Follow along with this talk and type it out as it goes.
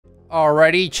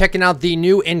Alrighty, checking out the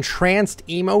new entranced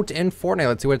emote in Fortnite.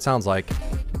 Let's see what it sounds like.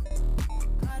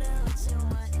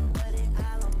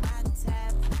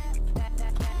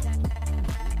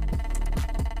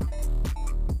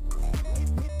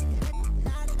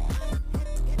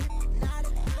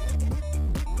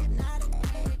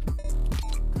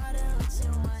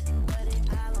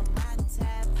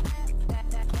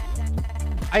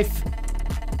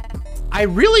 I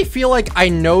really feel like I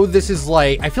know this is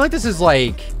like, I feel like this is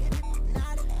like,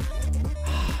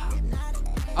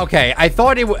 okay, I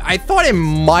thought it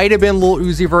might have been Lil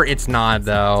Uzi Vert. It's not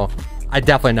though. I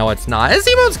definitely know it's not. This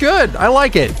emote's good. I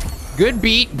like it. Good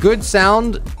beat, good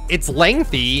sound. It's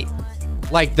lengthy.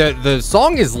 Like the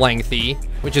song is lengthy,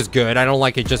 which is good. I don't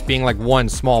like it just being like one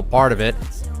small part of it.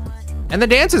 And the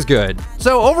dance is good.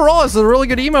 So overall, it's a really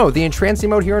good emote. The entranced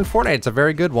emote here in Fortnite. It's a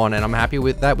very good one, and I'm happy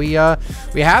with that we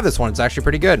have this one. It's actually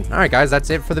pretty good. All right, guys, that's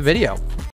it for the video.